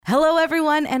Hello,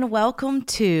 everyone, and welcome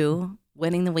to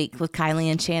Winning the Week with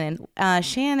Kylie and Shannon.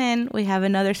 Shannon, we have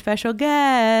another special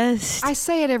guest. I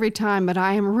say it every time, but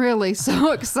I am really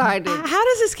so excited. How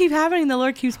does this keep happening? The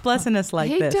Lord keeps blessing us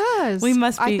like this. He does. We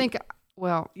must be. I think,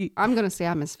 well, I'm going to say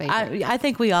I'm his favorite. I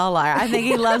think we all are. I think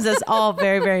he loves us all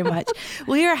very, very much.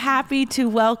 We are happy to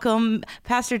welcome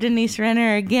Pastor Denise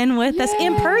Renner again with us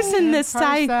in person this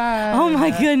time. Oh my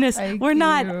goodness. We're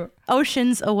not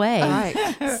oceans away.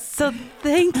 Right. So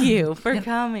thank you for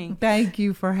coming. Thank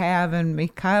you for having me,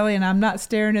 Kylie. And I'm not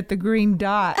staring at the green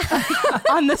dot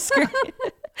On the screen.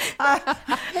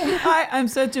 I'm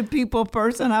such a people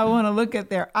person. I want to look at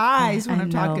their eyes when I'm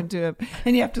talking to them.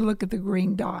 And you have to look at the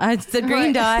green dot. It's the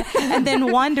green dot. And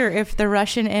then wonder if the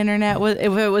Russian internet was,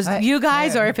 if it was you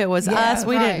guys or if it was us.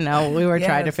 We didn't know. We were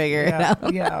trying to figure it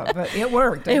out. Yeah, but it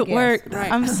worked. It worked.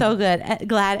 Right. I'm so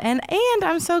glad. And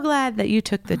I'm so glad that you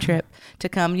took the trip to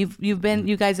come. You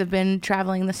guys have been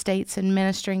traveling the States and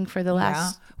ministering for the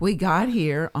last. We got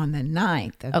here on the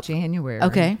 9th of January.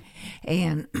 Okay.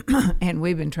 And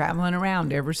we've been traveling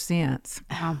around ever since.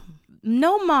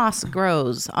 No moss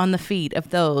grows on the feet of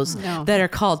those that are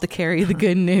called to carry the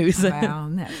good news. Wow,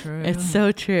 isn't that true? It's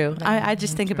so true. I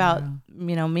just think about,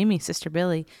 Mimi, Sister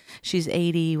Billy. She's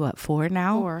 84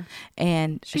 now. 4.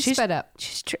 And She's sped up.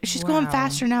 She's going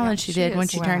faster now than she did when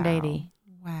she turned 80.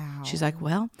 Wow. She's like,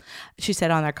 well, she said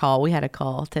on our call, we had a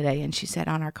call today, and she said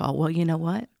on our call, well, you know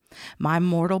what? My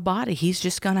mortal body, he's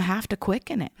just going to have to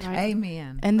quicken it. Right.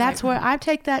 Amen. And that's where I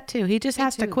take that too. He just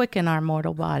has to quicken our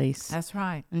mortal bodies. That's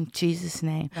right. In Jesus'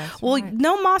 name. That's well, right.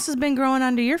 no moss has been growing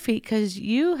under your feet because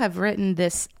you have written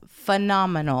this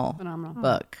phenomenal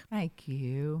book. Thank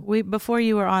you. Before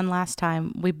you were on last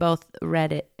time, we both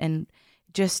read it and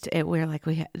we're like,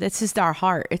 this is our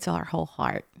heart. It's our whole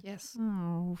heart. Yes.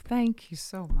 Oh, thank you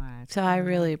so much. So I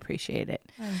really appreciate it.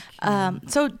 Thank you.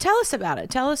 So tell us about it.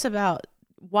 Tell us about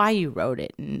why you wrote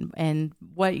it and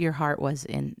what your heart was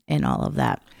in all of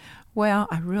that. Well,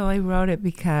 I really wrote it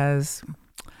because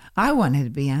I wanted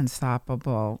to be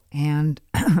unstoppable, and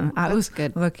I was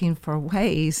looking for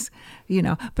ways,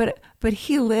 but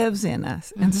he lives in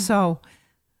us. And so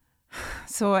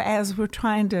as we're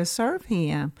trying to serve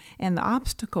him and the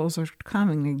obstacles are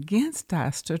coming against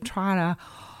us to try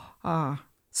to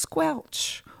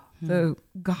squelch the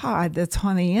God that's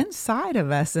on the inside of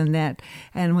us,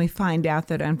 and we find out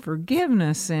that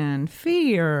unforgiveness and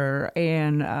fear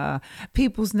and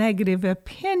people's negative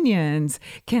opinions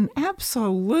can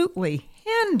absolutely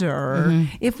hinder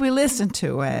if we listen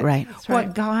to it. Right.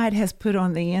 What God has put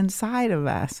on the inside of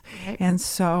us. Right. And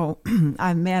so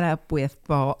I met up with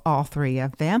all three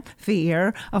of them: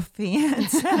 fear,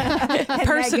 offense,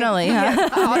 personally,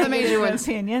 All the major ones.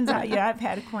 Opinions. I've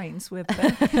had acquaintance with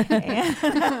them. And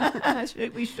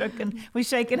we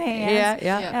shaking hands.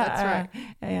 Yeah, that's right.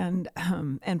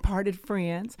 And parted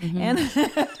friends. And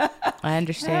I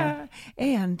understand.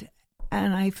 And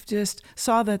I just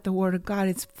saw that the Word of God,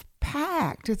 it's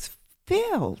packed, it's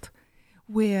filled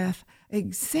with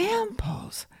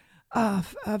examples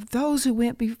of those who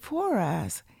went before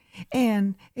us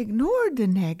and ignored the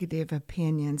negative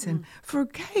opinions and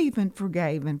forgave and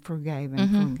forgave and forgave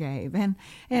and forgave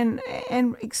and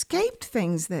escaped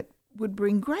things that would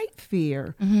bring great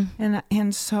fear.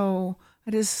 And so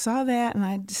I just saw that and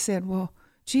I just said, well,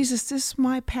 Jesus, this is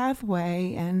my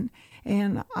pathway, and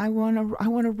I want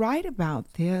to write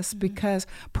about this because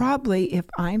probably if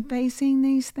I'm facing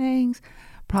these things,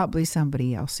 probably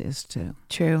somebody else is too.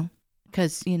 True,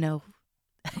 because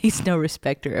he's no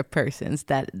respecter of persons.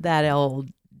 That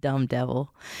old dumb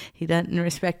devil, he doesn't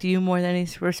respect you more than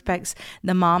he respects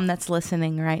the mom that's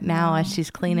listening right now as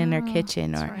she's cleaning her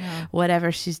kitchen or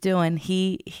whatever she's doing.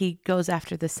 He goes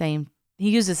after the same. He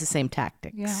uses the same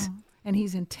tactics. Yeah. And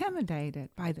he's intimidated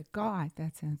by the God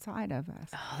that's inside of us.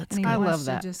 Oh, that's and he I wants love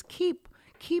that. to just keep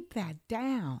that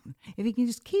down. If he can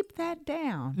just keep that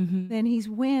down, then he's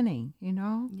winning,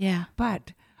 Yeah.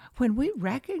 But when we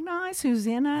recognize who's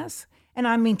in us, and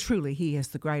I mean truly, he is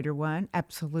the greater one.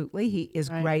 Absolutely. He is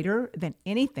greater than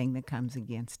anything that comes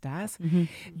against us.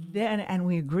 And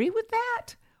we agree with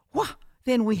that,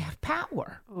 then we have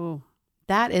power. Oh,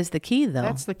 That is the key, though.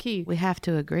 that's the key. We have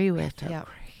to agree with it. Yeah.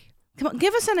 Come on,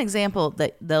 give us an example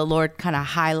that the Lord kind of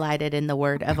highlighted in the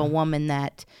Word of a woman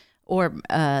that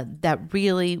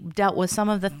really dealt with some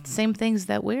of the same things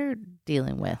that we're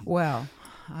dealing with. Well,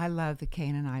 I love the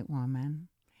Canaanite woman.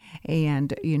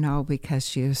 And, because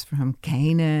she was from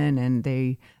Canaan and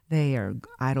they are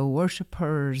idol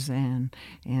worshipers and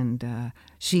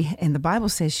the Bible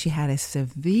says she had a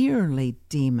severely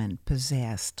demon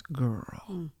possessed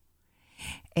girl.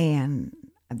 And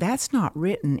That's not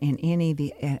written in any of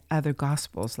the other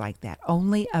Gospels like that.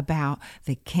 Only about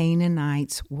the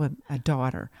Canaanites with a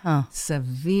daughter,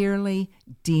 severely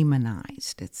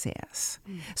demonized, it says.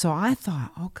 So I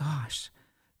thought, oh gosh,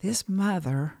 this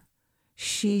mother,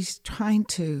 she's trying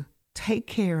to take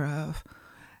care of,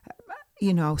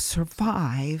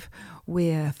 survive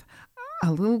with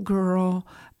a little girl.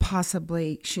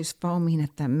 Possibly she's foaming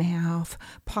at the mouth.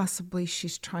 Possibly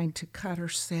she's trying to cut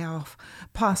herself.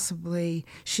 Possibly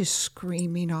she's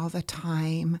screaming all the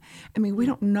time. I mean, we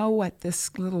don't know what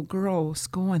this little girl was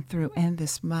going through and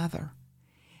this mother.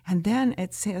 And then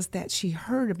it says that she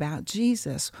heard about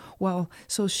Jesus. Well,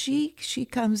 so she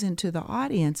comes into the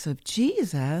audience of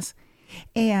Jesus,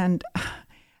 and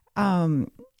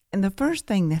the first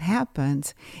thing that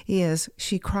happens is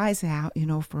she cries out,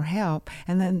 for help.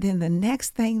 And then the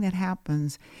next thing that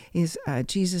happens is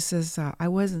Jesus says, I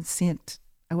wasn't sent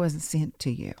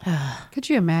to you. Could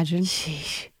you imagine?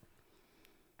 Sheesh.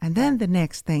 And then the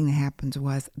next thing that happens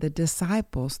was the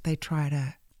disciples, they try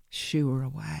to shoo her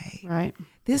away. Right.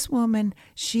 This woman,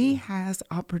 she has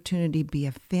opportunity to be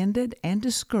offended and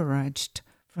discouraged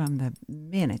from the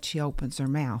minute she opens her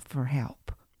mouth for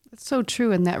help. It's so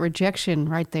true in that rejection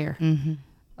right there. Mm-hmm.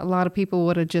 A lot of people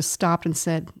would have just stopped and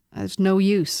said, there's no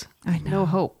use, I know. no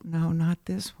hope. No, not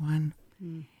this one.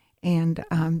 And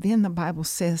then the Bible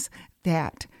says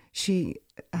that she's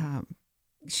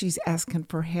asking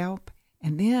for help.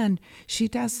 And then she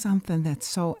does something that's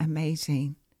so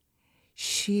amazing.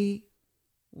 She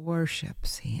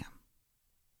worships him.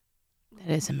 That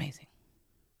is amazing.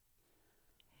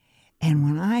 And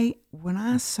when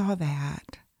I saw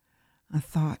that, I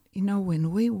thought,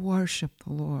 when we worship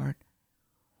the Lord,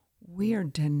 we are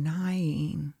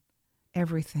denying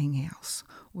everything else.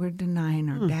 We're denying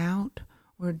our doubt.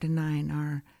 We're denying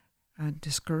our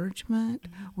discouragement.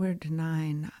 We're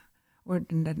denying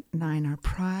our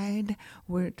pride.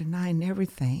 We're denying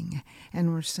everything.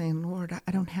 And we're saying, Lord,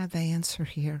 I don't have the answer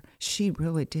here. She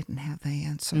really didn't have the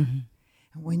answer. Mm-hmm.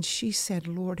 And when she said,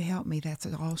 Lord, help me, that's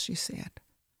all she said.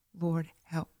 Lord,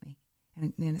 help me.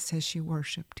 And then it says she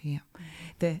worshiped him.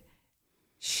 That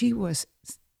she was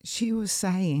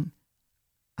saying,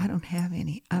 I don't have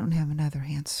another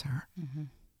answer. Mm-hmm.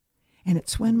 And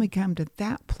it's when we come to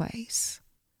that place,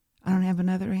 I don't have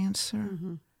another answer,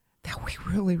 that we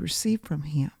really receive from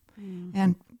him.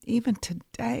 And even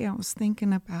today, I was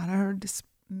thinking about this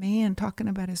man talking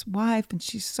about his wife, and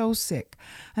she's so sick.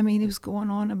 I mean, he was going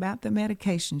on about the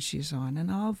medication she's on and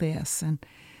all this.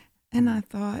 And I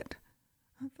thought,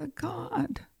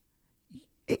 God,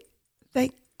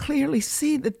 they clearly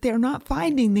see that they're not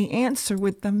finding the answer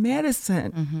with the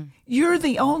medicine. Mm-hmm. You're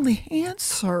the only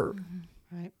answer. Mm-hmm.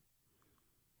 Right.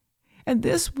 And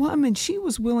this woman, she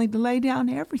was willing to lay down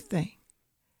everything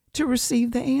to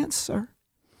receive the answer.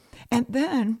 And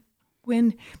then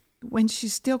when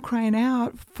she's still crying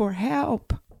out for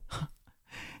help,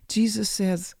 Jesus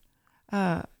says,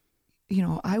 I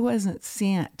wasn't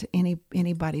sent to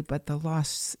anybody but the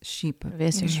lost sheep of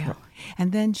Israel.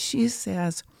 And then she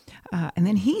says, and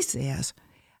then he says,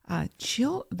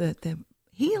 the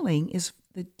healing is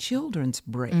the children's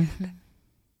bread. Mm-hmm.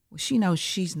 Well, she knows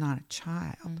she's not a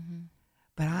child,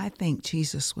 but I think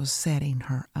Jesus was setting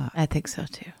her up. I think so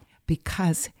too.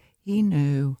 Because he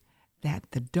knew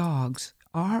that the dogs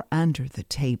are under the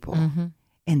table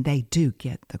and they do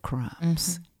get the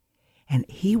crumbs. And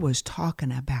he was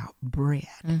talking about bread.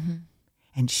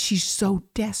 And she's so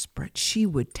desperate, she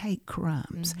would take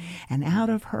crumbs. And out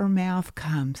of her mouth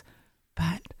comes,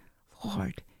 but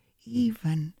Lord,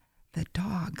 even the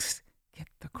dogs get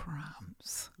the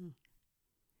crumbs.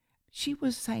 She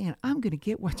was saying, I'm going to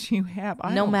get what you have.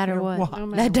 No matter what. No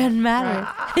matter That doesn't matter.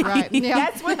 Right. Yeah,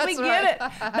 That's when we get it.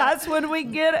 That's when we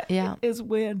get it. Yeah. Is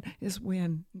when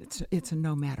it's a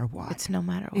no matter what. It's no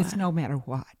matter what. It's no matter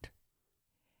what.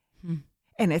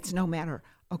 And it's no matter,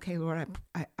 okay, Lord,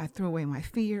 I throw away my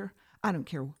fear. I don't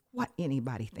care what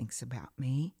anybody thinks about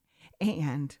me.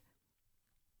 And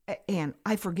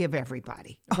I forgive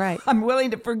everybody. Right. I'm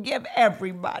willing to forgive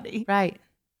everybody. Right.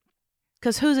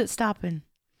 Because who's it stopping?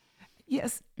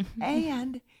 Yes.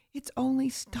 And it's only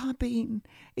stopping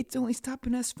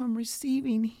us from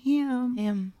receiving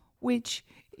him. Which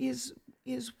is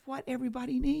what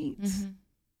everybody needs.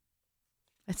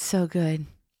 That's so good.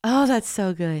 Oh, that's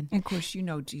so good. And of course,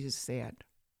 Jesus said,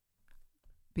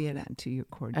 be it unto you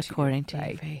according to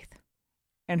your faith.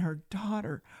 And her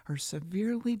daughter, her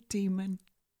severely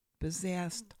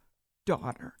demon-possessed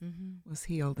daughter, was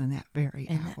healed in that very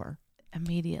hour.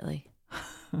 Immediately.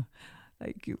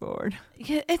 Thank you, Lord.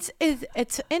 Yeah,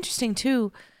 it's interesting,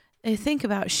 too. Think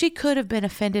about, she could have been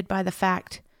offended by the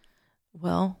fact,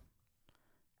 well,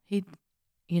 he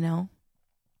you know,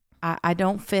 I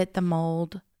don't fit the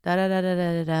mold. Da da da da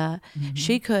da da.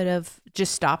 She could have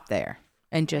just stopped there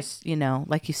and just, you know,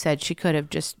 like you said, she could have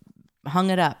just hung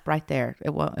it up right there.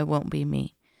 It won't be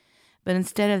me. But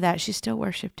instead of that, she still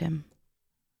worshipped him.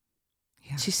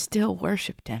 Yeah. She still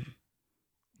worshipped him,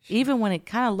 even when it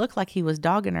kind of looked like he was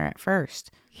dogging her at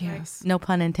first. Yes. No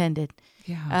pun intended.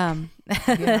 Yeah.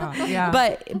 Yeah.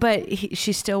 But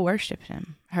she still worshipped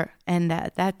him. And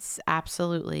that's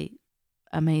absolutely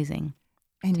amazing.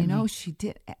 And to you know, me. she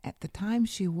did, at the time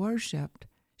she worshiped,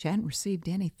 she hadn't received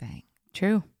anything.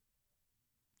 True.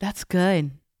 That's good.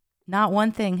 Not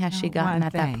one thing has she Not gotten one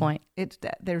at that thing. point.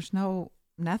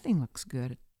 Nothing looks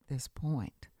good at this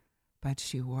point, but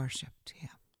she worshiped him.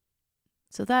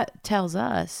 So that tells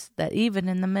us that even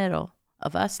in the middle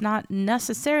of us not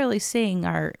necessarily seeing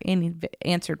any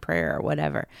answered prayer or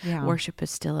whatever, Yeah. worship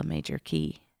is still a major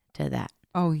key to that.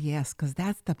 Oh, yes, because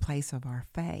that's the place of our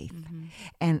faith.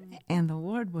 Mm-hmm. And the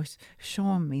Lord was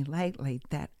showing me lately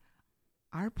that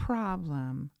our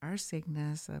problem, our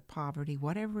sickness, poverty,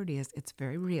 whatever it is, it's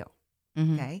very real,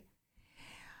 Mhm. okay?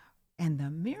 And the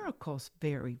miracles,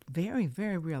 very, very,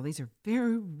 very real. These are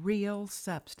very real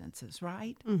substances,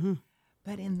 right? Mm-hmm.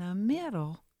 But in the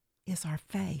middle is our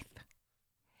faith.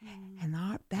 And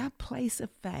that place of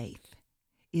faith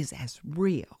is as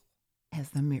real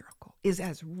as the miracle, is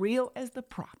as real as the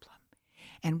problem.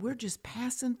 And we're just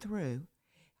passing through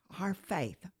our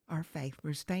faith.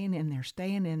 We're staying in there,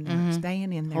 staying in there,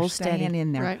 staying in there, Hold staying steady.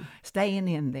 in there, Right. staying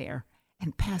in there,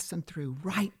 and passing through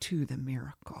right to the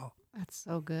miracle. That's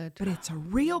so good. But it's a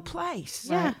real place.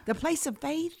 Yeah. The place of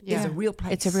faith is Yeah. a real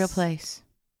place. It's a real place.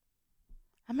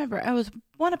 I remember I was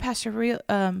one of Pastor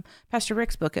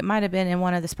Rick's book. It might have been in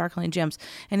one of the Sparkling Gems,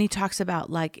 and he talks about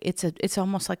like it's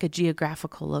almost like a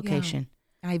geographical location.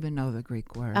 I even know the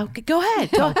Greek word. Okay, go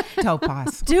ahead,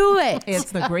 Topos. do it.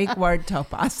 It's the Greek word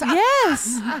topos.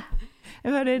 Yes,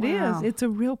 But it is. Wow. It's a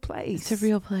real place. it's a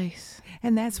real place.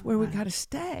 And that's where we got to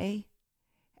stay.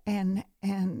 And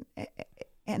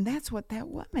that's what that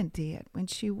woman did when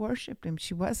she worshiped him.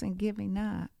 She wasn't giving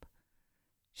up.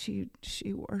 She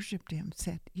worshiped him.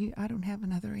 Said, "I don't have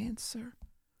another answer.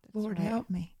 Lord, right. help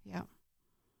me." Yeah.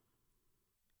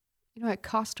 You know, it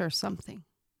cost her something.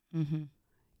 Mm-hmm.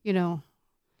 You know,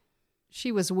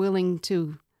 she was willing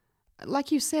to,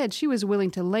 like you said, she was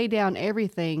willing to lay down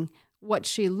everything, what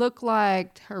she looked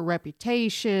like, her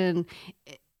reputation.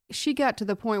 She got to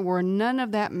the point where none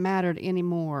of that mattered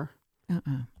anymore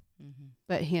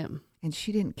but him. And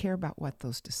she didn't care about what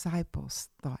those disciples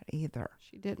thought either,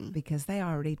 She didn't. because they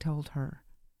already told her,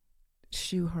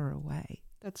 shoo her away.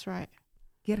 That's right.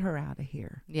 Get her out of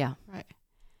here. Yeah, Right.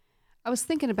 I was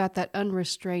thinking about that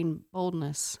unrestrained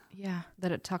boldness yeah.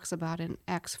 that it talks about in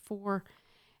Acts 4.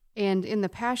 And in the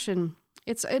Passion,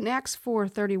 it's in Acts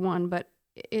 4:31, but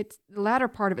the latter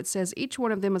part of it says, each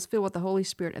one of them was filled with the Holy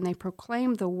Spirit, and they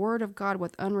proclaimed the word of God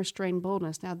with unrestrained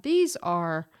boldness. Now, these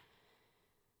are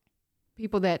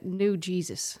people that knew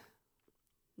Jesus.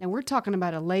 Now, we're talking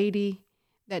about a lady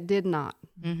that did not.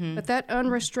 Mm-hmm. But that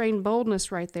unrestrained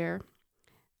boldness right there,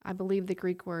 I believe the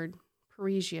Greek word,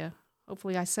 parrhesia,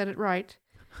 hopefully I said it right,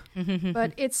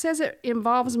 but it says it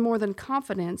involves more than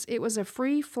confidence. It was a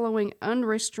free-flowing,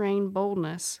 unrestrained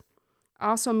boldness,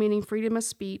 also meaning freedom of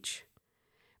speech.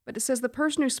 But it says the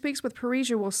person who speaks with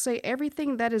parrhesia will say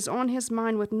everything that is on his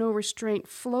mind with no restraint,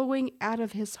 flowing out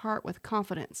of his heart with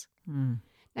confidence.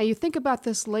 Now you think about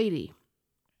this lady.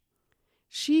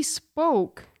 She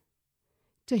spoke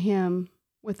to him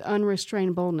with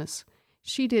unrestrained boldness.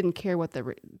 She didn't care what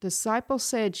the disciples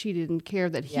said. She didn't care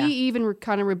that Yeah. he even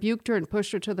kind of rebuked her and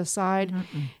pushed her to the side.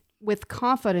 With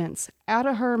confidence out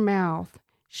of her mouth,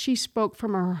 she spoke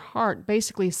from her heart,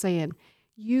 basically saying,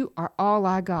 "You are all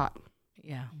I got.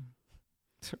 Yeah.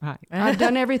 That's right. I've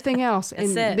done everything else,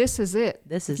 and That's it. this is it.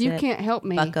 This is if you it. can't help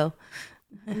me." Bucko.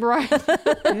 Right.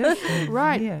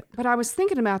 Right. it. But I was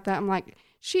thinking about that. I'm like,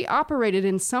 she operated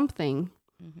in something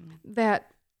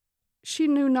that she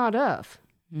knew not of.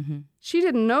 Mm-hmm. She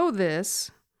didn't know this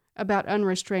about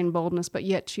unrestrained boldness, but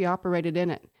yet she operated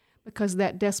in it because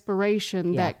that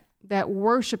desperation, Yeah. that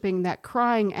worshiping, that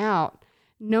crying out,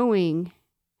 knowing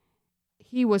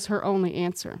he was her only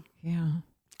answer. Yeah.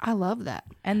 I love that.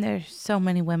 And there's so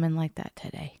many women like that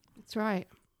today. That's right.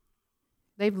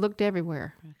 They've looked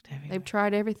everywhere. They've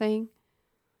tried everything.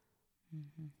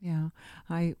 Yeah.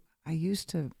 I used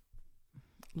to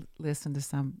listen to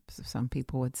some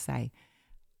people would say,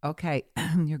 okay,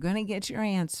 you're going to get your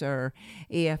answer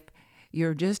if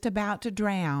you're just about to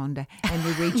drown and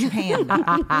you reach your hand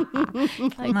up.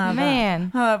 Like, Mother.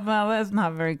 man. Well, that's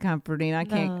not very comforting.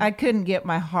 I couldn't get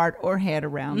my heart or head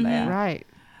around that. Right.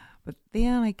 But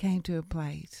then I came to a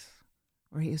place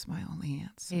where he was my only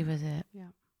answer. He was it. Yeah.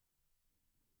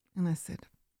 And I said,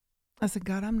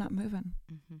 God, I'm not moving.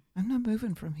 Mm-hmm. I'm not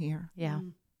moving from here. Yeah.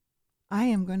 Mm. I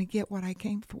am going to get what I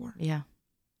came for. Yeah.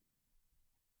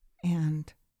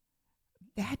 And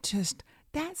that's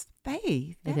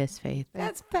faith. It is faith.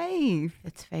 That's faith.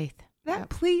 It's faith. That Yep.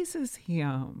 pleases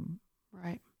him.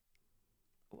 Right.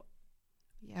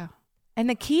 Yeah. And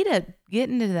the key to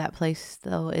getting to that place,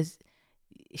 though, is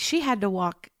she had to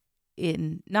walk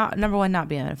in, number one, not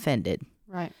being offended.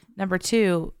 Right. Number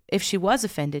two, if she was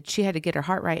offended, she had to get her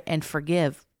heart right and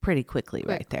forgive pretty quickly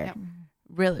right there. Yep.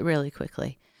 Really, really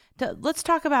quickly. Let's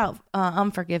talk about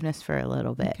unforgiveness for a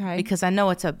little bit, Okay. because I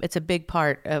know it's a big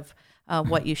part of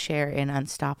what you share in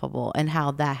Unstoppable and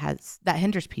how that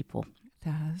hinders people. It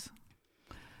does.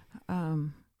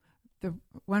 The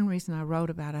one reason I wrote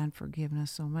about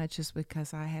unforgiveness so much is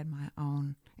because I had my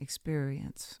own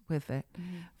experience with it.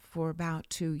 For about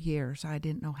 2 years. I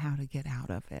didn't know how to get out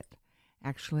of it.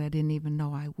 Actually, I didn't even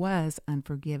know I was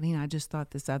unforgiving. I just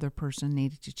thought this other person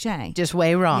needed to change. Just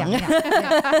way wrong.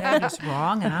 They're just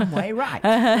wrong, and I'm way right.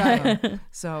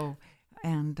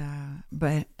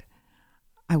 But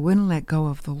I wouldn't let go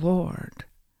of the Lord.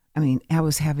 I mean, I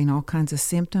was having all kinds of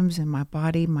symptoms in my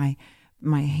body. My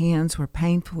hands were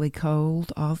painfully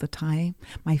cold all the time.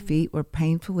 My feet were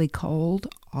painfully cold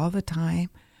all the time.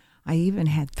 I even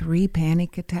had 3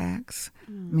 panic attacks.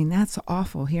 I mean, that's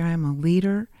awful. Here I am, a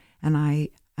leader, and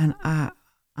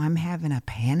I'm having a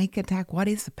panic attack. What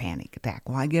is a panic attack?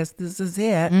 Well, I guess this is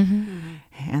it.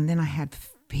 And then I had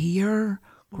fear,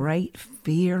 great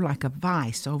fear, like a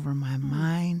vice over my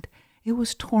mind. It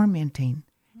was tormenting.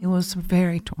 It was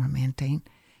very tormenting,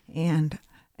 and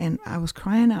I was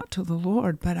crying out to the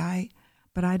Lord, but I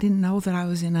didn't know that I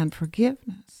was in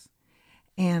unforgiveness,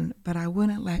 but I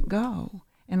wouldn't let go.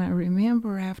 And I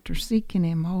remember after seeking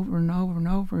Him over and over and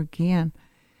over again,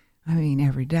 I mean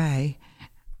every day.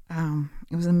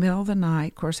 It was the middle of the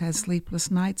night. Of course, I had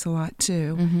sleepless nights a lot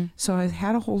too. So I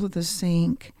had a hold of the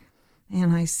sink,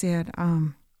 and I said,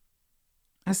 God,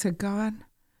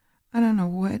 I don't know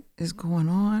what is going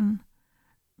on,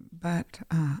 but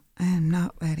I am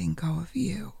not letting go of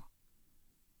you.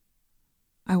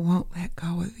 I won't let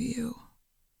go of you.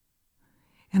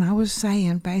 And I was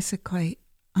saying, basically,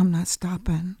 I'm not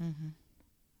stopping.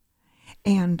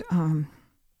 And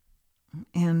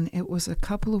it was a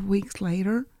couple of weeks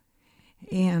later,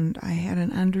 and I had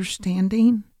an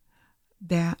understanding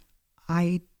that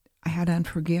I had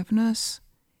unforgiveness,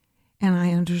 and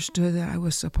I understood that I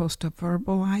was supposed to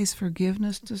verbalize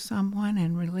forgiveness to someone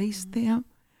and release them.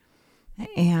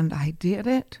 And I did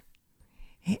it.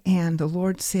 And the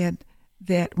Lord said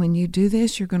that when you do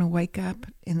this, you're going to wake up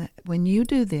when you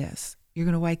do this, you're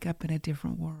going to wake up in a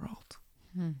different world.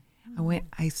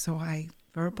 So I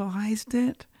verbalized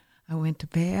it. I went to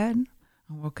bed.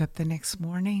 I woke up the next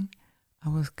morning. I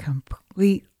was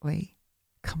completely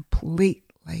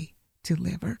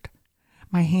delivered.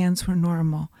 My hands were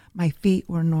normal. My feet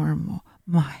were normal.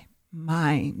 My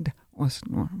mind was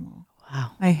normal.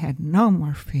 Wow. I had no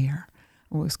more fear.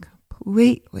 I was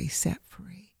completely set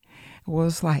free. It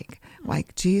was like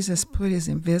Jesus put His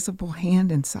invisible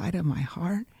hand inside of my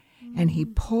heart, and He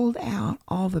pulled out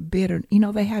all the bitter. You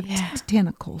know, they have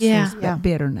tentacles. That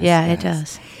bitterness. Yeah, it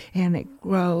does. And it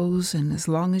grows, and as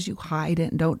long as you hide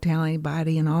it and don't tell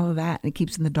anybody and all of that, and it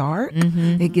keeps in the dark,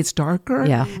 it gets darker.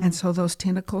 Yeah. And so those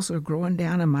tentacles are growing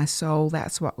down in my soul.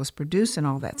 That's what was producing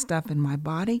all that stuff in my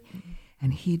body.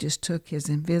 And He just took His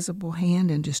invisible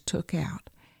hand and just took out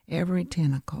every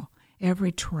tentacle,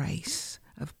 every trace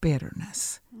of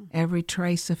bitterness, every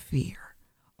trace of fear,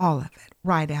 all of it,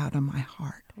 right out of my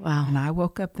heart. Wow. And I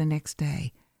woke up the next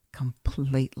day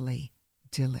completely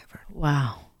delivered.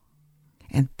 Wow.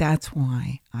 And that's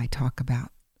why I talk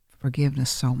about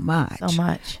forgiveness so much. So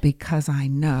much. Because I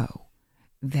know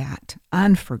that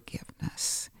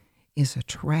unforgiveness is a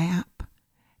trap.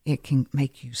 It can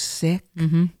make you sick.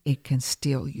 It can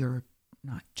steal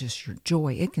not just your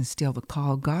joy, it can steal the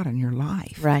call of God in your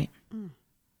life. Right.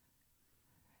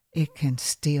 It can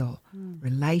steal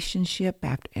relationship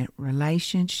after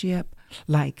relationship.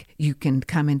 Like you can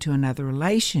come into another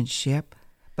relationship,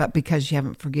 but because you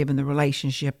haven't forgiven the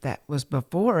relationship that was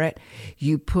before it,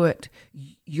 you put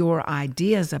your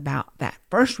ideas about that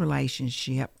first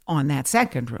relationship on that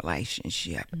second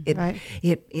relationship.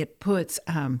 It puts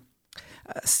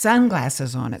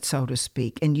sunglasses on it, so to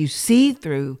speak, and you see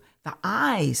through the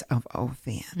eyes of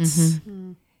offense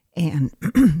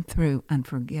and through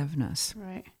unforgiveness.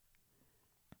 Right.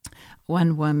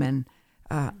 One woman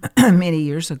many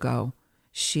years ago,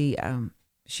 she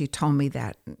told me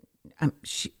that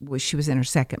she was in her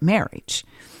second marriage.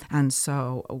 And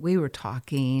so we were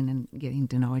talking and getting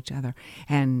to know each other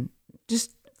and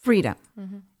just freedom.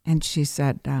 Mm-hmm. And she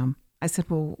said, I said,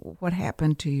 well, what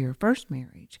happened to your first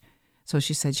marriage? So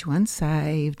she said she wasn't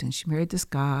saved, and she married this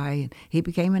guy, and he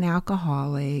became an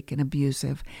alcoholic and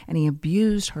abusive, and he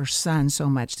abused her son so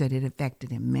much that it affected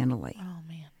him mentally. Oh,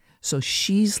 man. So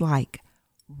she's like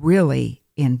really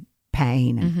in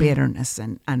pain and bitterness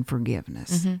and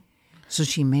unforgiveness. Mm-hmm. So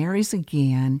she marries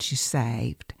again, she's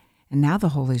saved, and now the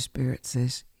Holy Spirit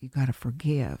says, you got to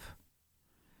forgive.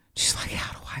 She's like,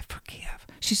 how do I forgive?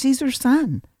 She sees her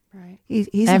son. Right.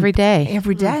 He's every day.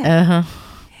 Every day. Uh-huh.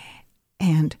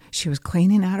 And she was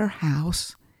cleaning out her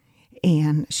house,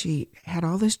 and she had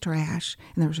all this trash,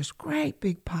 and there was this great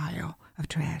big pile of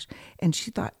trash. And she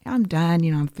thought, I'm done,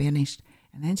 I'm finished.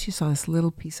 And then she saw this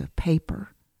little piece of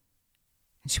paper,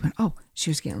 and she went, oh, she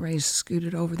was getting ready to scoot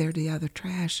it over there to the other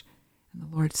trash. And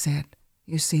the Lord said,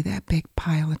 you see that big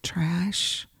pile of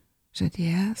trash? She said,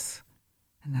 yes.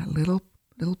 And that little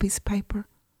piece of paper?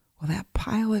 Well, that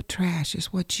pile of trash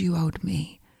is what you owed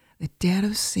me, the debt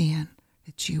of sin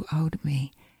that you owed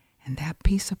me. And that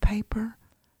piece of paper,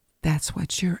 that's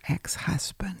what your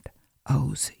ex-husband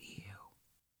owes you.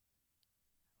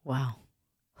 Wow.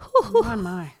 Oh,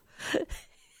 my.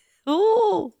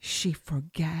 Ooh. She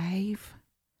forgave.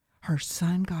 Her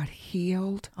son got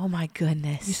healed. Oh, my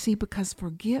goodness. You see, because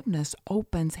forgiveness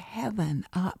opens heaven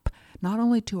up, not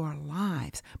only to our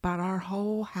lives, but our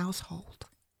whole household.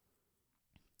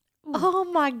 Oh,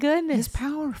 my goodness. It's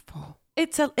powerful.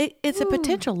 It's a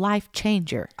potential life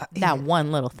changer. That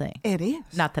one little thing. It is.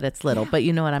 Not that it's little, but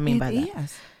you know what I mean by that. It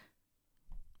is.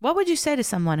 What would you say to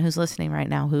someone who's listening right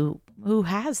now who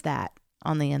has that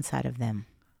on the inside of them?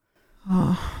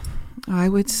 Oh, I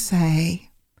would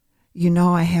say,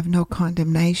 I have no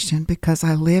condemnation because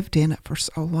I lived in it for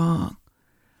so long.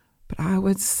 But I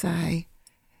would say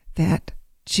that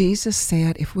Jesus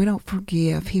said, if we don't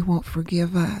forgive, he won't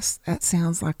forgive us. That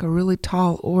sounds like a really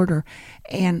tall order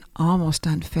and almost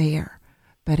unfair,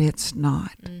 but it's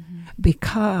not. Mm-hmm.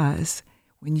 Because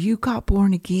when you got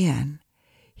born again,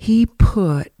 he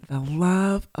put the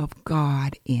love of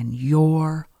God in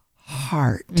your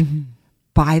heart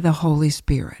by the Holy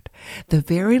Spirit. The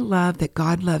very love that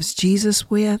God loves Jesus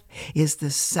with is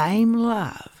the same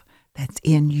love that's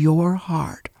in your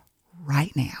heart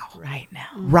right now. Right now.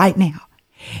 Right now.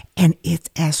 And it's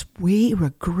as we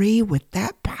agree with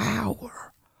that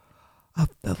power of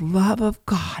the love of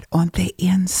God on the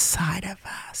inside of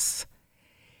us,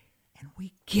 and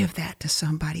we give that to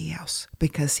somebody else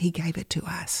because he gave it to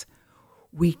us,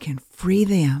 we can free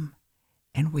them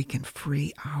and we can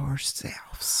free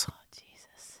ourselves. Oh,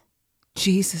 Jesus.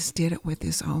 Jesus did it with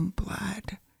his own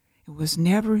blood. It was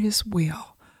never his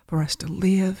will for us to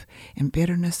live in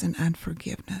bitterness and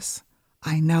unforgiveness.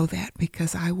 I know that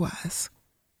because I was.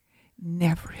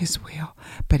 Never his will,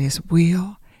 but his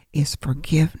will is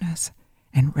forgiveness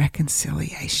and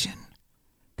reconciliation.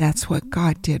 That's what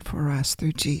God did for us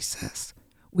through Jesus.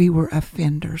 We were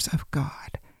offenders of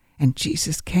God, and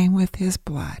Jesus came with his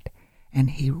blood,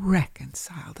 and he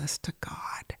reconciled us to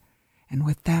God. And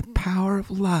with that power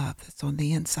of love that's on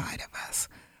the inside of us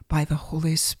by the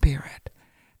Holy Spirit,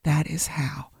 that is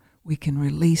how we can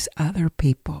release other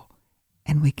people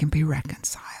and we can be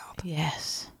reconciled.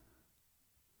 Yes.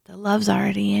 The love's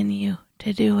already in you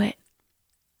to do it.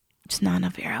 It's none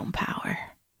of your own power.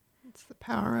 It's the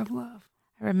power of love.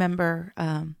 I remember,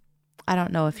 I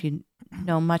don't know if you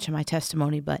know much of my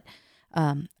testimony, but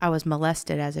I was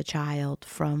molested as a child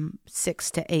from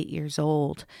 6 to 8 years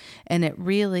old. And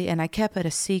I kept it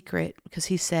a secret because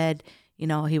he said,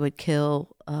 he would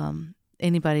kill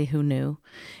anybody who knew.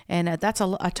 And that's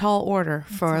a tall order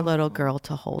for a little girl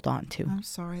to hold on to. I'm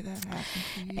sorry that happened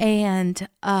to you. And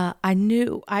I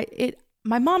knew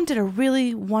my mom did a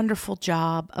really wonderful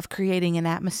job of creating an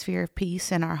atmosphere of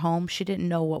peace in our home. She didn't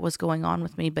know what was going on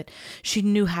with me, but she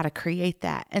knew how to create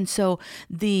that. And so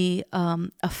the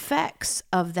effects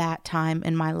of that time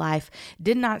in my life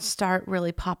did not start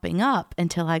really popping up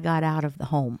until I got out of the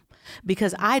home,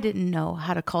 because I didn't know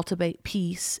how to cultivate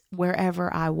peace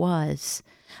wherever I was,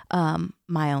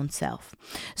 my own self.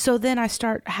 So then I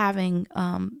start having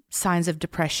signs of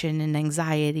depression and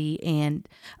anxiety, and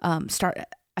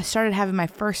I started having my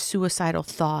first suicidal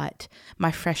thought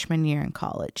my freshman year in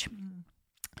college.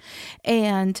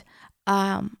 And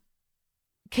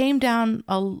came down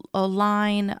a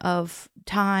line of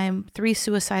time, 3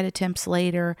 suicide attempts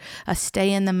later, a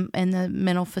stay in the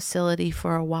mental facility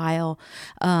for a while,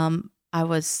 I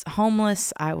was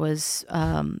homeless. I was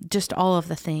just all of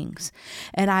the things.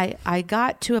 And I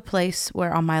got to a place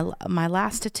where on my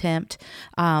last attempt,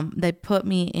 they put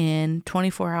me in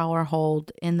 24-hour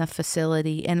hold in the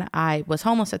facility. And I was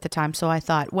homeless at the time. So I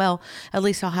thought, well, at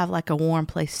least I'll have like a warm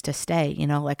place to stay,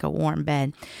 like a warm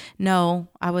bed. No,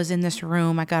 I was in this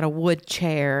room. I got a wood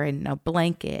chair and a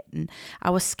blanket. And I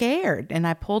was scared. And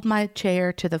I pulled my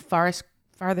chair to the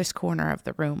farthest corner of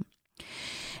the room.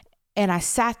 And I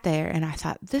sat there and I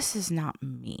thought, this is not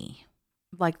me.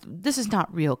 Like, this is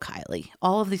not real Kylie.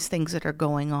 All of these things that are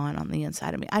going on the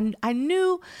inside of me. I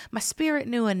knew, my spirit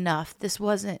knew enough this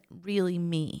wasn't really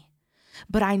me.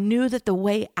 But I knew that the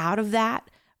way out of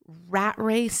that rat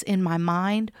race in my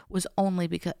mind was only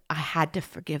because I had to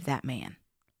forgive that man.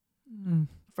 Mm.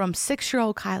 From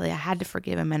 6-year-old Kylie, I had to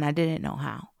forgive him and I didn't know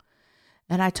how.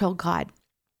 And I told God,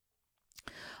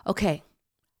 okay,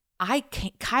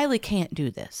 Kylie can't do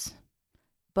this.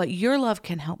 But your love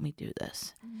can help me do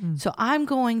this. Mm-hmm. So I'm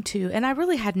going to, and I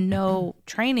really had no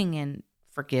training in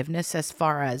forgiveness as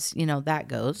far as, that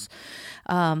goes.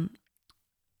 But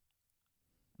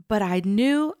I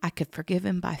knew I could forgive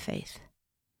him by faith.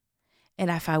 And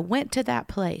if I went to that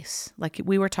place, like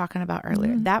we were talking about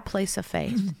earlier, that place of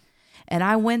faith, and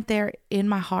I went there in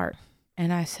my heart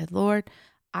and I said, Lord,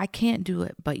 I can't do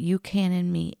it, but you can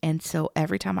in me. And so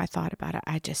every time I thought about it,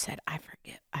 I just said, I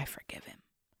forgive him.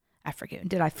 I forgive.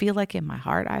 Did I feel like in my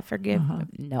heart I forgive? Uh-huh.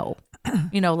 No.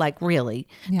 Like really.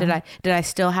 Yeah. Did I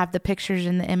still have the pictures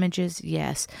and the images?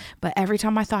 Yes. But every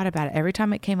time I thought about it, every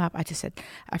time it came up, I just said,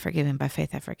 I forgive him. By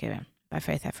faith, I forgive him. By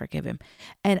faith, I forgive him.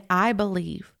 And I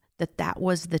believe that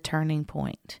was the turning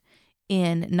point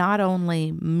in not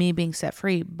only me being set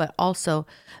free, but also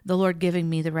the Lord giving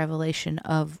me the revelation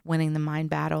of winning the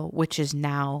mind battle, which is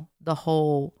now the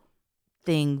whole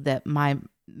thing that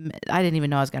I didn't even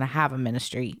know I was going to have a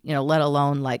ministry, let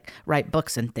alone like write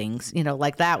books and things,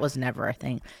 like that was never a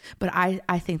thing. But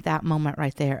I think that moment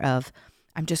right there of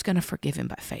I'm just going to forgive him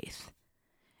by faith.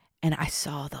 And I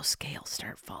saw those scales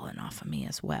start falling off of me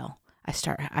as well. I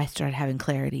started having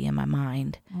clarity in my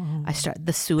mind. Oh.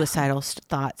 The suicidal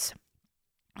thoughts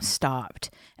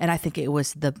stopped. And I think it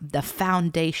was the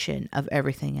foundation of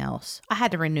everything else. I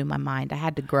had to renew my mind. I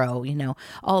had to grow,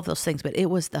 all of those things, but it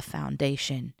was the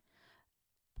foundation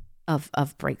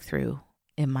of breakthrough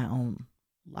in my own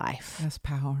life. That's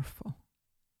powerful.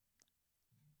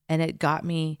 And it got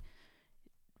me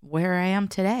where I am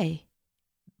today.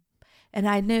 And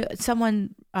I knew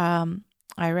someone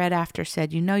I read after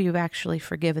said, you've actually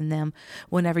forgiven them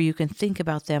whenever you can think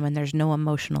about them and there's no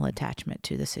emotional attachment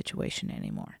to the situation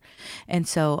anymore. And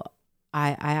so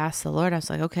I asked the Lord, I was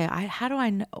like, okay, how do I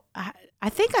know? I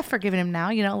think I've forgiven him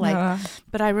now,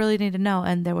 but I really need to know.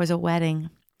 And there was a wedding.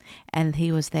 And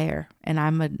he was there, and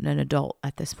I'm an adult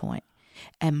at this point.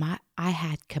 And I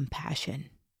had compassion.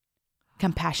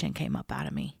 Compassion came up out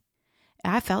of me.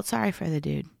 And I felt sorry for the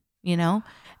dude, And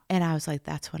I was like,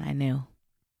 that's when I knew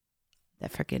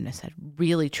that forgiveness had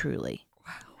really, truly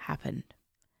happened.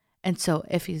 And so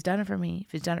if he's done it for me,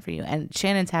 if he's done it for you, and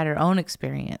Shannon's had her own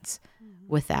experience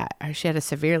with that. She had a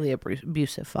severely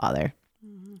abusive father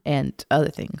and other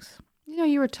things.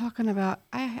 You were talking about,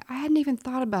 I hadn't even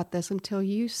thought about this until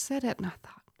you said it, and I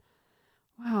thought,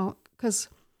 wow, because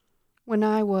when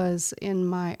I was in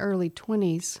my early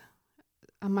 20s,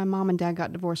 my mom and dad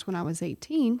got divorced when I was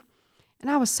 18,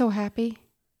 and I was so happy.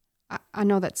 I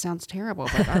know that sounds terrible,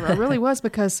 but I really was,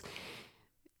 because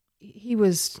he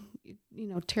was,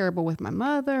 terrible with my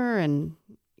mother,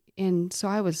 and so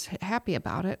I was happy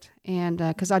about it, and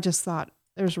because I just thought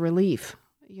there's relief,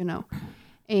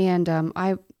 and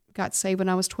I got saved when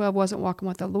I was 12, wasn't walking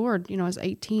with the Lord, I was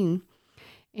 18,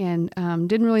 and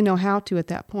didn't really know how to at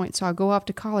that point. So I go off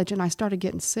to college, and I started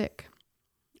getting sick.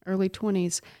 Early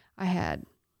 20s, I had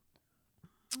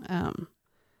some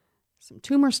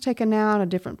tumors taken out of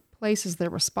different places. There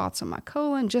were spots on my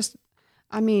colon.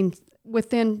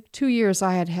 Within 2 years,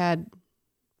 I had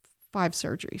 5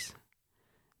 surgeries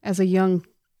as a young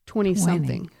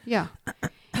 20-something. Yeah.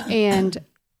 And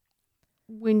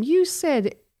when you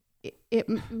said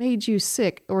it made you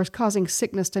sick or is causing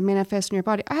sickness to manifest in your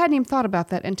body, I hadn't even thought about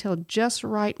that until just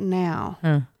right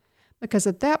now. Because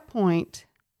at that point,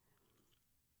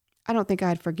 I don't think I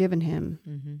had forgiven him.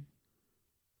 Mm-hmm.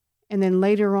 And then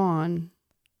later on,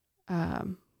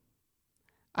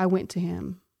 I went to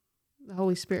him. The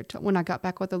Holy Spirit, when I got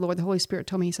back with the Lord, the Holy Spirit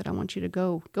told me, he said, I want you to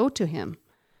go to him.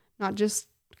 Not just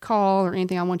call or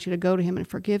anything. I want you to go to him and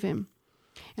forgive him.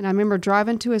 And I remember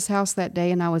driving to his house that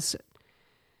day, and I was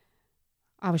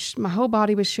my whole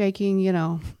body was shaking,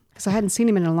 because I hadn't seen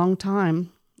him in a long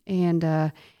time.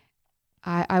 And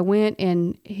I went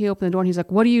and he opened the door and he's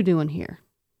like, "What are you doing here?"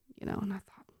 You know, and I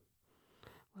thought,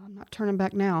 well, I'm not turning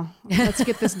back now. Let's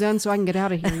get this done so I can get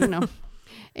out of here, you know.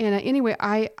 And anyway,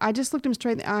 I just looked him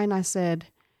straight in the eye and I said,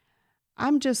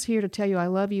 "I'm just here to tell you I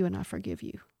love you and I forgive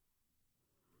you."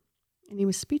 And he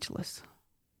was speechless.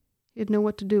 He didn't know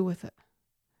what to do with it.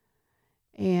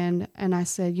 And I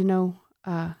said, "You know,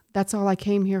 that's all I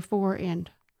came here for,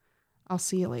 and I'll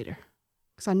see you later."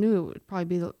 Because I knew it would probably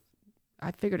be,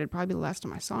 I figured it'd probably be the last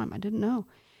time I saw him. I didn't know.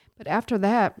 But after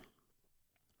that,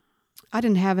 I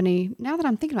didn't have any, now that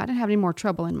I'm thinking about it, I didn't have any more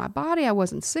trouble in my body. I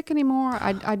wasn't sick anymore.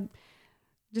 I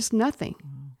just nothing.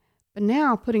 But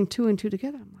now putting two and two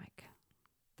together, I'm like,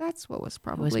 that's what was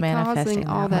probably causing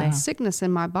all that sickness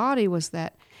in my body, was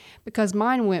that because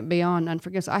mine went beyond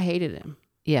unforgiveness. I hated him.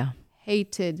 Yeah.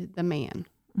 Hated the man.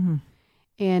 Mm-hmm.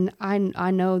 And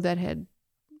I know that had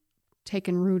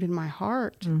taken root in my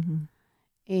heart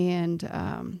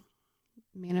and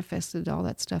manifested all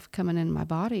that stuff coming in my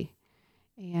body.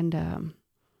 And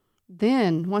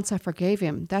then once I forgave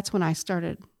him, that's when I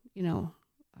started, you know,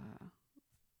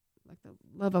 like the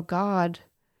love of God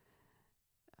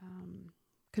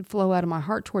could flow out of my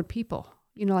heart toward people.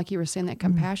 You know, like you were saying, that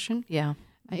compassion. Yeah.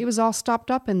 It was all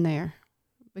stopped up in there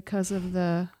because of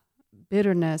the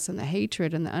bitterness and the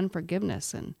hatred and the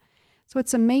unforgiveness. And so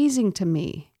it's amazing to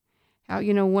me how,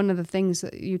 you know, one of the things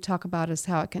that you talk about is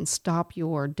how it can stop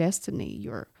your destiny,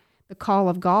 the call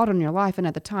of God on your life. And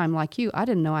at the time, like you, I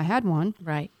didn't know I had one.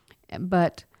 Right.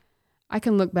 But I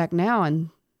can look back now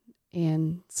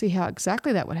and see how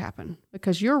exactly that would happen,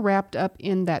 because you're wrapped up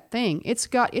in that thing.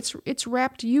 It's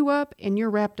wrapped you up and you're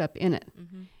wrapped up in it.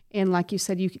 Mm-hmm. And like you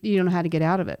said, you don't know how to get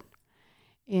out of it.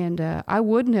 And I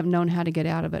wouldn't have known how to get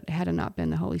out of it had it not been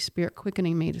the Holy Spirit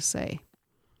quickening me to say,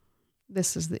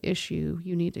 this is the issue.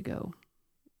 You need to go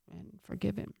and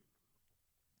forgive him.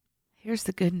 Here's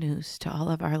the good news to all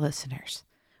of our listeners.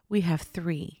 We have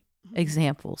 3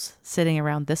 examples sitting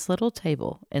around this little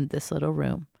table in this little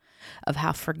room of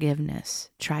how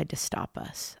forgiveness tried to stop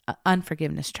us.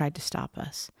 Unforgiveness tried to stop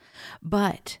us.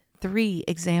 But 3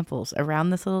 examples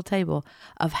around this little table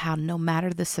of how, no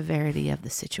matter the severity of the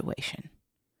situation,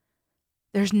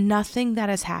 there's nothing that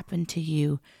has happened to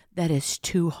you that is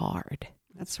too hard.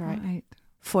 That's right.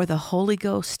 For the Holy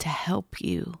Ghost to help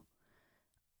you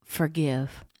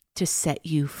forgive, to set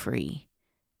you free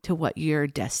to what your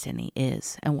destiny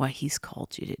is and what he's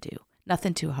called you to do.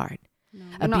 Nothing too hard.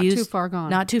 No, not too far gone.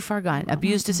 Not too far gone.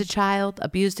 Abused as a child,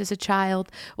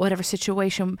 whatever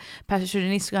situation Pastor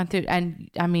Denise has gone through. And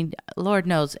I mean, Lord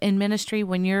knows, in ministry,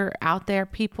 when you're out there,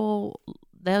 people,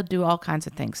 they'll do all kinds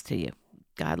of things to you.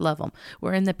 God love them.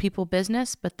 We're in the people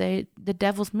business, but the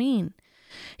devil's mean.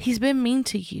 He's been mean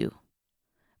to you.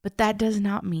 But that does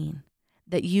not mean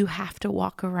that you have to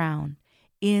walk around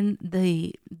in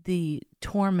the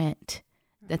torment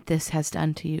that this has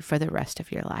done to you for the rest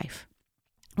of your life.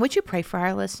 Would you pray for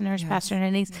our listeners, yes, Pastor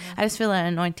Denise? Yes. I just feel an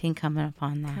anointing coming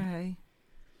upon that. Okay.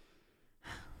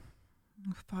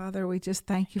 Father, we just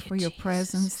thank you for your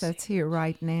presence that's here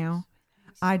right now.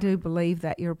 I do believe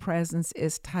that your presence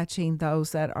is touching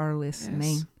those that are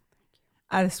listening. Yes.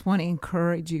 I just want to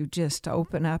encourage you just to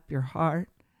open up your heart.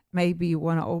 Maybe you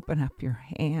want to open up your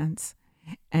hands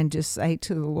and just say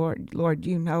to the Lord, Lord,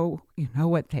 you know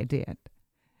what they did.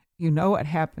 You know what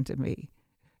happened to me.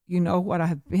 You know what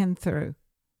I've been through.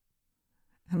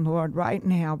 And Lord, right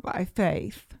now, by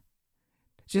faith,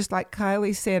 just like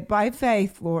Kylie said, by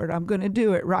faith, Lord, I'm going to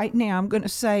do it right now. I'm going to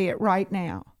say it right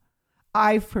now.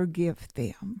 I forgive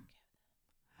them.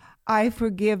 I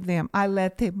forgive them. I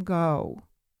let them go.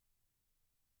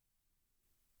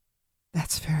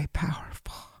 That's very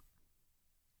powerful.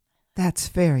 That's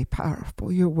very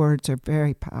powerful. Your words are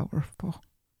very powerful.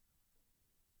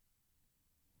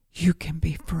 You can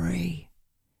be free.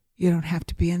 You don't have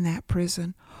to be in that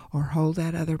prison or hold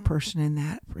that other person in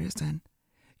that prison.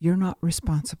 You're not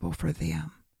responsible for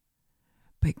them.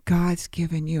 But God's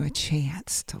given you a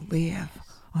chance to live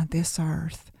on this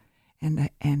earth and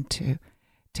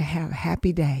to have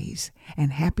happy days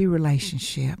and happy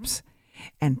relationships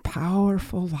and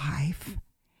powerful life.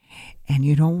 And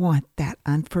you don't want that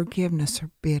unforgiveness or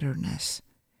bitterness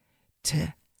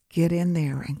to get in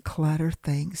there and clutter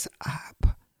things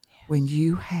up when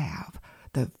you have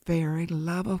the very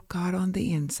love of God on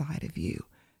the inside of you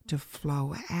to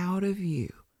flow out of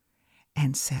you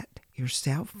and set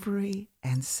yourself free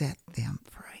and set them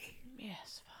free.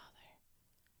 Yes, Father.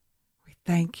 We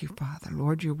thank you, Father.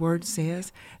 Lord, your word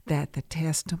says that the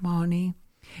testimony,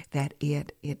 that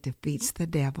it defeats the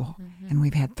devil. Mm-hmm. And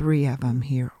we've had 3 of them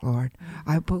here, Lord. Mm-hmm.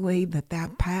 I believe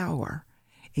that power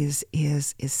is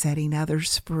setting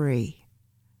others free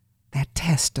that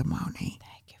testimony.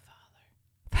 Thank you, Father.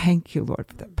 Thank you, Lord,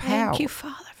 for the power. Thank you,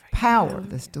 Father, for your Power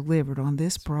that's delivered on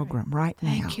this program right now.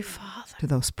 Thank you, Father. To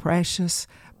those precious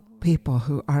people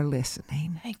who are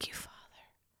listening. Thank you, Father.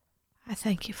 I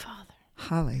thank you, Father.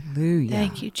 Hallelujah.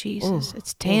 Thank you, Jesus. Oh,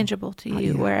 it's tangible to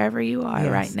you yeah. wherever you are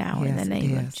Yes, right now in yes, the it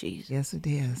name of is. Jesus. Yes, it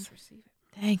is.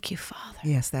 Thank you, Father.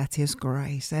 Yes, that's His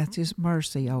grace. That's His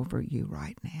mercy over you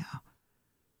right now.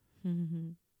 Mm-hmm.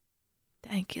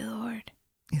 Thank you, Lord.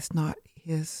 It's not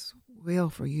His will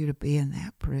for you to be in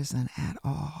that prison at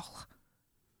all.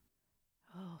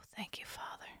 Oh, thank you,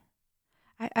 Father.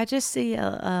 I just see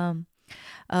a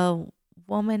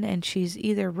woman, and she's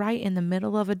either right in the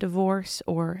middle of a divorce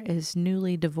or is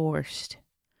newly divorced.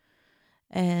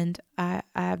 And I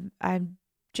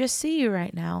just see you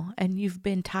right now, and you've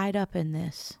been tied up in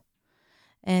this.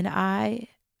 And I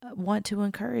want to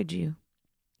encourage you.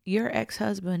 Your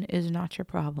ex-husband is not your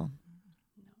problem.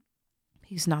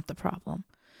 He's not the problem.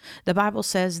 The Bible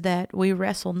says that we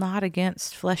wrestle not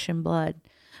against flesh and blood,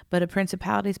 but of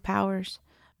principalities, powers,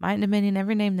 might and dominion,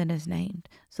 every name that is named.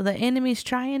 So the enemy's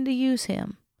trying to use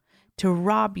him to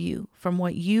rob you from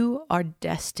what you are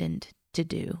destined to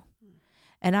do.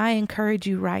 And I encourage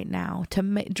you right now to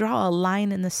draw a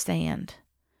line in the sand.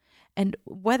 And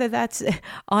whether that's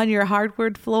on your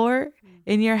hardwood floor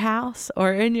in your house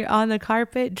or on the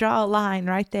carpet, draw a line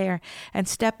right there and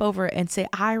step over it and say,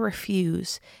 I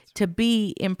refuse to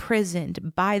be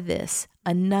imprisoned by this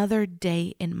another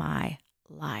day in my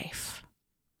life.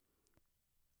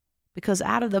 Because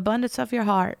out of the abundance of your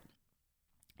heart,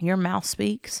 your mouth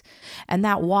speaks, and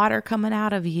that water coming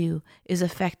out of you is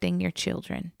affecting your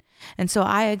children. And so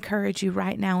I encourage you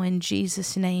right now in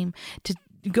Jesus' name to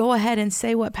go ahead and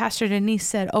say what Pastor Denise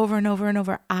said over and over and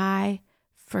over. I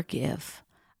forgive.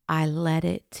 I let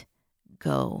it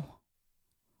go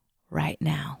right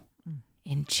now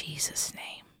in Jesus'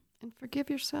 name. And forgive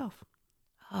yourself.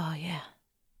 Oh, yeah.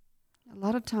 A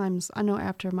lot of times, I know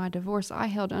after my divorce, I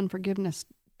held unforgiveness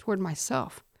toward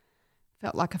myself.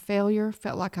 Felt like a failure,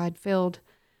 felt like I'd failed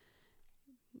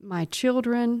my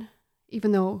children,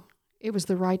 even though it was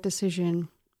the right decision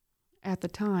at the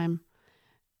time.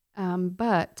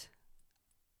 But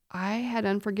I had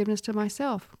unforgiveness to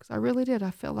myself because I really did. I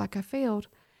felt like I failed.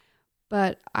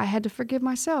 But I had to forgive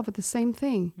myself at the same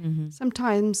thing. Mm-hmm.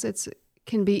 Sometimes it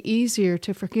can be easier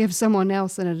to forgive someone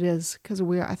else than it is because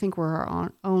I think we're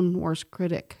our own worst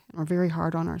critic and we're very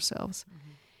hard on ourselves. Mm-hmm.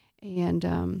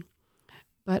 And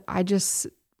but I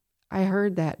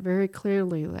heard that very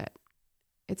clearly that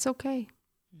it's okay.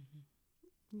 Mm-hmm.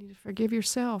 You need to forgive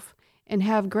yourself and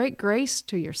have great grace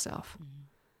to yourself. Mm-hmm.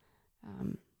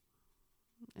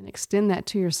 And extend that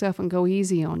to yourself and go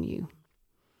easy on you.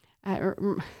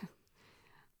 Because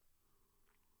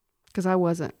I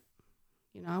wasn't,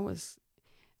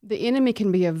 the enemy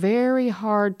can be a very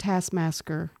hard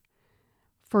taskmaster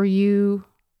for you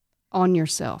on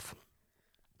yourself.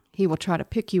 He will try to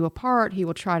pick you apart. He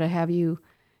will try to have you,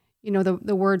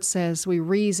 the word says we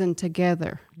reason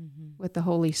together with the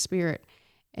Holy Spirit.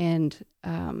 And,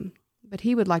 but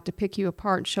he would like to pick you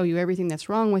apart and show you everything that's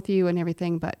wrong with you and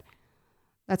everything, but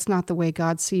that's not the way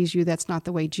God sees you. That's not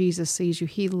the way Jesus sees you.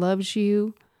 He loves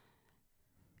you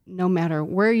no matter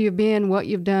where you've been, what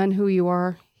you've done, who you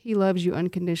are. He loves you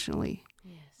unconditionally.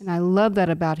 Yes. And I love that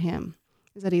about him,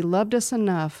 is that he loved us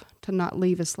enough to not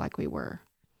leave us like we were.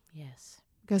 Yes.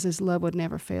 Because his love would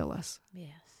never fail us.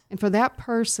 Yes. And for that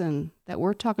person that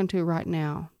we're talking to right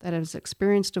now that has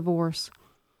experienced divorce,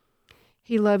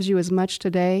 he loves you as much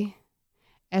today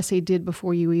as he did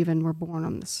before you even were born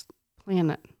on this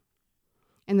planet.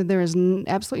 And that there is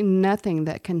absolutely nothing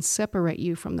that can separate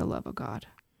you from the love of God.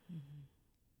 Mm-hmm.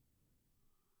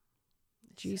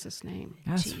 In Jesus' name.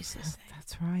 That's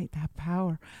right. That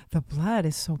power. The blood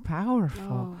is so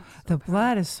powerful. The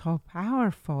blood is so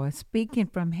powerful. It's speaking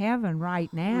from heaven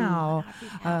right now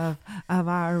of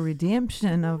our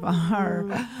redemption, of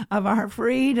our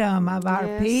freedom, of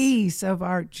our peace, of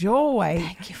our joy.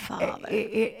 Thank you, Father.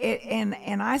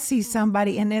 And I see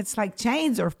somebody, and it's like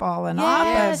chains are falling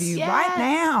off of you right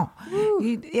now.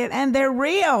 And they're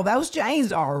real. Those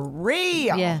chains are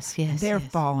real. Yes. They're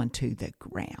falling to the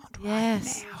ground right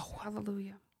now.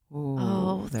 Hallelujah.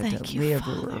 Oh, the thank deliverer. you,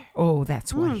 Father. Oh,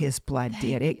 that's what his blood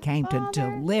did. It came to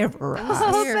deliver us.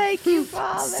 Oh, thank you,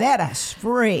 Father. Set us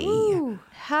free. Ooh.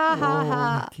 Ha, ha,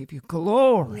 ha. Give you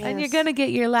glory. Yes. And you're going to get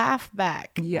your laugh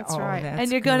back. Yeah, that's right.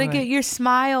 And you're going to get your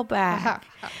smile back.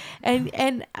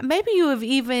 And maybe you have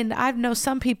even, I know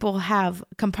some people have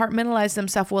compartmentalized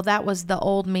themselves. Well, that was the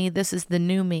old me. This is the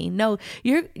new me. No,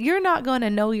 you're not going to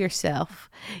know yourself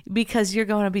because you're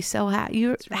going to be so happy.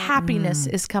 Your happiness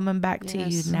is coming back to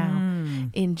you now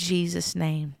in Jesus'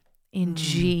 name. In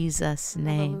Jesus'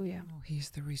 name. Hallelujah. Oh, he's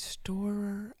the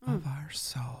restorer of our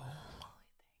soul.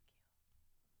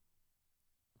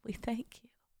 We thank you.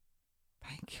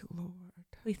 Thank you, Lord.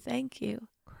 We thank you.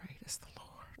 Great is the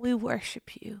Lord. We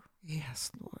worship you.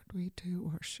 Yes, Lord, we do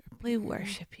worship We you.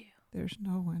 worship you. There's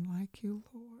no one like you,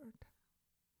 Lord.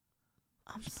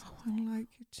 I'm There's so no one like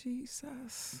you,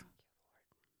 Jesus.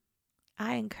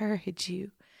 I encourage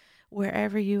you,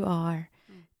 wherever you are,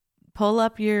 pull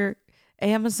up your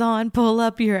Amazon, pull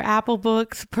up your Apple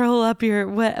books, pull up your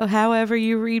however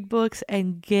you read books,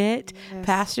 and get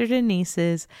Pastor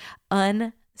Denise's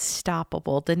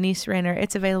Unstoppable. Denise Renner.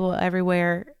 It's available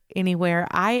everywhere, anywhere.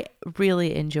 I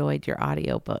really enjoyed your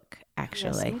audiobook,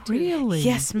 actually. Yes, me too. Really?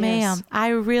 Yes, ma'am. Yes. I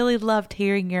really loved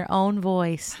hearing your own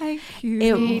voice. Thank you.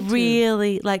 It Me too.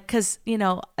 really, like, because,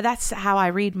 that's how I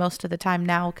read most of the time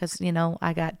now because,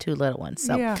 I got 2 little ones.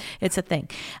 So Yeah. it's a thing.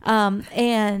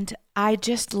 And I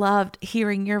just loved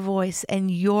hearing your voice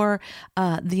and your,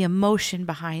 the emotion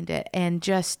behind it and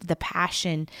just the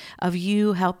passion of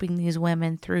you helping these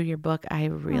women through your book. I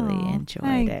really enjoyed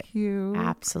it. Thank you.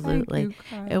 Absolutely.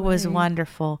 Thank you, It was Kylie.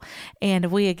 wonderful.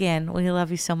 And we love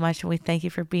you so much. And we thank you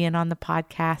for being on the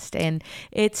podcast. And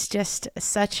it's just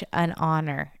such an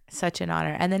honor. Such an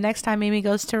honor. And the next time Amy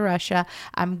goes to Russia,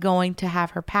 I'm going to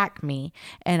have her pack me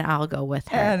and I'll go with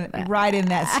her. And right in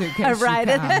that suitcase. Right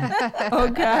you in-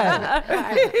 come.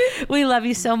 Okay. We love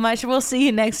you so much. We'll see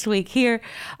you next week here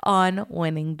on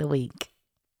Winning the Week.